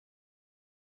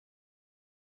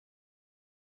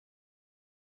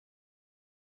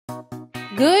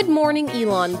Good morning,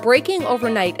 Elon. Breaking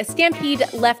overnight, a stampede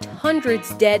left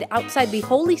hundreds dead outside the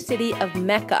holy city of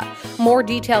Mecca. More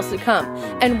details to come.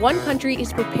 And one country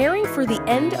is preparing for the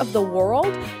end of the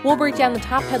world. We'll break down the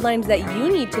top headlines that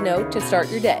you need to know to start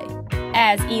your day.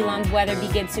 As Elon's weather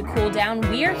begins to cool down,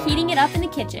 we're heating it up in the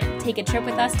kitchen. Take a trip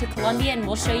with us to Colombia and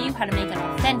we'll show you how to make an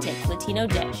authentic Latino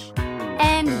dish.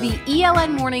 And the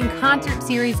ELN Morning Concert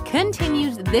Series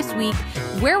continues this week.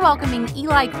 We're welcoming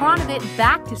Eli Kronovit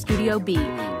back to Studio B.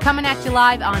 Coming at you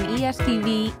live on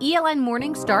ESTV, ELN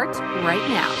Morning starts right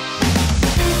now.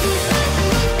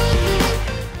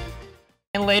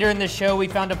 And later in the show, we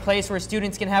found a place where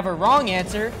students can have a wrong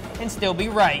answer and still be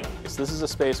right. So this is a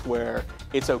space where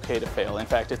it's okay to fail. In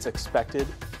fact, it's expected.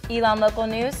 Elon Local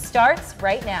News starts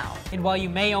right now. And while you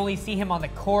may only see him on the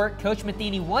court, Coach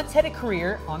Matheny once had a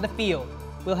career on the field.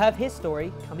 We'll have his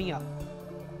story coming up.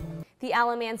 The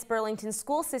Alamance Burlington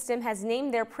school system has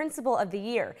named their Principal of the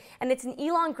Year, and it's an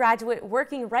Elon graduate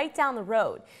working right down the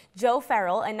road. Joe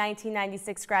Farrell, a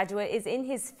 1996 graduate, is in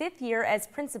his 5th year as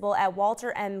principal at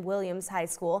Walter M. Williams High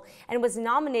School and was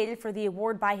nominated for the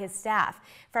award by his staff.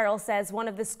 Farrell says one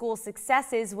of the school's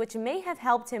successes, which may have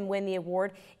helped him win the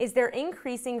award, is their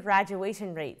increasing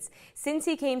graduation rates. Since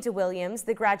he came to Williams,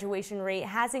 the graduation rate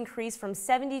has increased from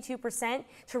 72%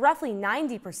 to roughly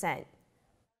 90%.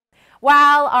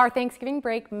 While our Thanksgiving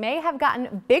break may have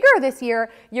gotten bigger this year,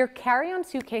 your carry-on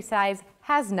suitcase size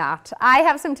has not. I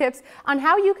have some tips on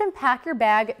how you can pack your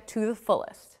bag to the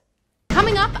fullest.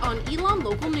 Coming up on Elon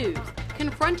Local News,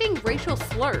 confronting racial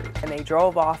slurs. And they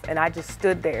drove off and I just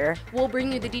stood there. We'll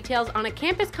bring you the details on a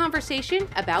campus conversation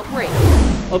about race.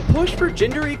 A push for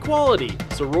gender equality,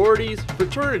 sororities,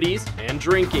 fraternities, and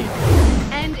drinking.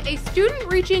 And a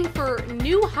student reaching for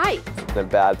new heights. In a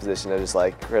bad position of just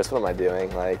like, Chris, what am I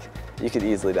doing? Like, you could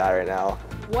easily die right now.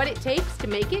 What it takes to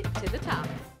make it to the top.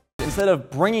 Instead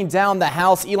of bringing down the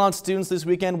house, Elon students this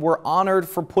weekend were honored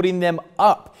for putting them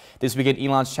up. This weekend,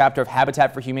 Elon's chapter of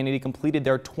Habitat for Humanity completed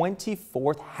their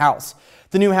 24th house.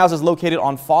 The new house is located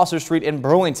on Foster Street in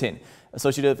Burlington.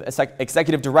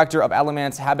 Executive Director of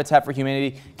Alamance Habitat for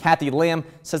Humanity, Kathy Lamb,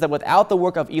 says that without the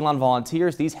work of Elon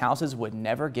volunteers, these houses would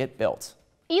never get built.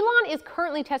 Elon is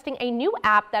currently testing a new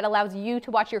app that allows you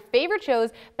to watch your favorite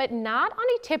shows, but not on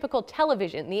a typical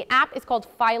television. The app is called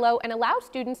Philo and allows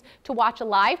students to watch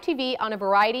live TV on a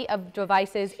variety of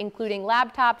devices, including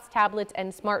laptops, tablets,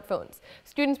 and smartphones.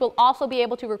 Students will also be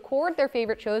able to record their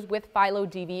favorite shows with Philo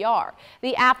DVR.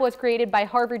 The app was created by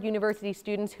Harvard University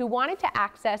students who wanted to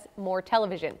access more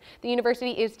television. The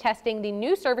university is testing the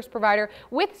new service provider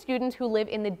with students who live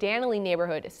in the Danley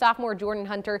neighborhood. Sophomore Jordan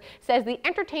Hunter says the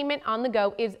entertainment on the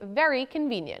go is very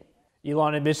convenient.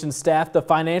 Elon admissions staff, the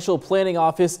financial planning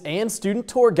office, and student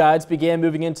tour guides began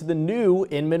moving into the new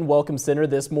Inman Welcome Center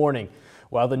this morning.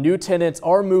 While the new tenants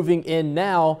are moving in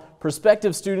now,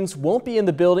 prospective students won't be in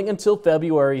the building until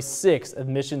February 6th.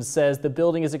 Admissions says the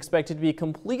building is expected to be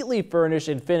completely furnished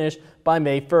and finished by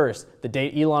May 1st, the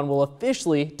date Elon will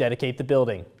officially dedicate the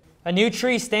building. A new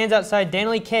tree stands outside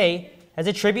Danley K as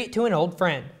a tribute to an old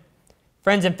friend.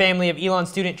 Friends and family of Elon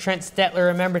student Trent Stetler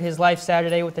remembered his life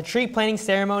Saturday with a tree planting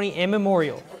ceremony and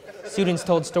memorial. Students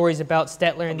told stories about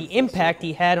Stetler and the impact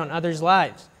he had on others'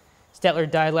 lives. Stetler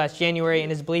died last January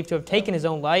and is believed to have taken his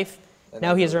own life.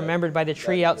 Now he is remembered by the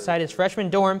tree outside his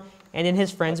freshman dorm and in his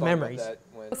friends' memories.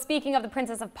 Speaking of the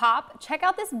Princess of Pop, check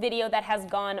out this video that has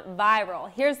gone viral.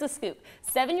 Here's the scoop.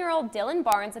 7-year-old Dylan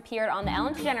Barnes appeared on the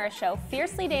Ellen DeGeneres show,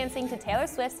 fiercely dancing to Taylor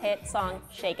Swift's hit song,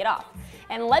 Shake It Off.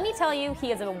 And let me tell you,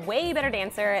 he is a way better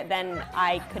dancer than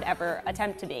I could ever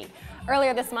attempt to be.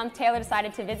 Earlier this month, Taylor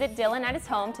decided to visit Dylan at his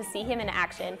home to see him in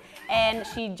action, and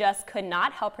she just could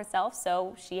not help herself,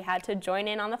 so she had to join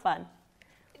in on the fun.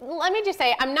 Let me just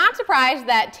say, I'm not surprised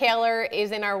that Taylor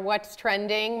is in our What's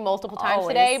Trending multiple times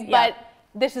today, but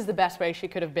this is the best way she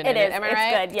could have been in it. Am I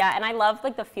right? It's good, yeah. And I love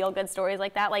like the feel-good stories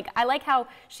like that. Like I like how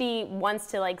she wants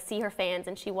to like see her fans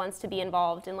and she wants to be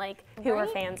involved in like who her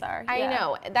fans are. I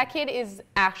know. That kid is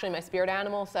actually my spirit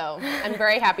animal, so I'm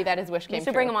very happy that his wish came true. You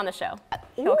should bring him on the show.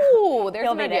 Ooh, there's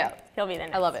an idea. He'll be there.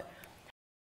 I love it.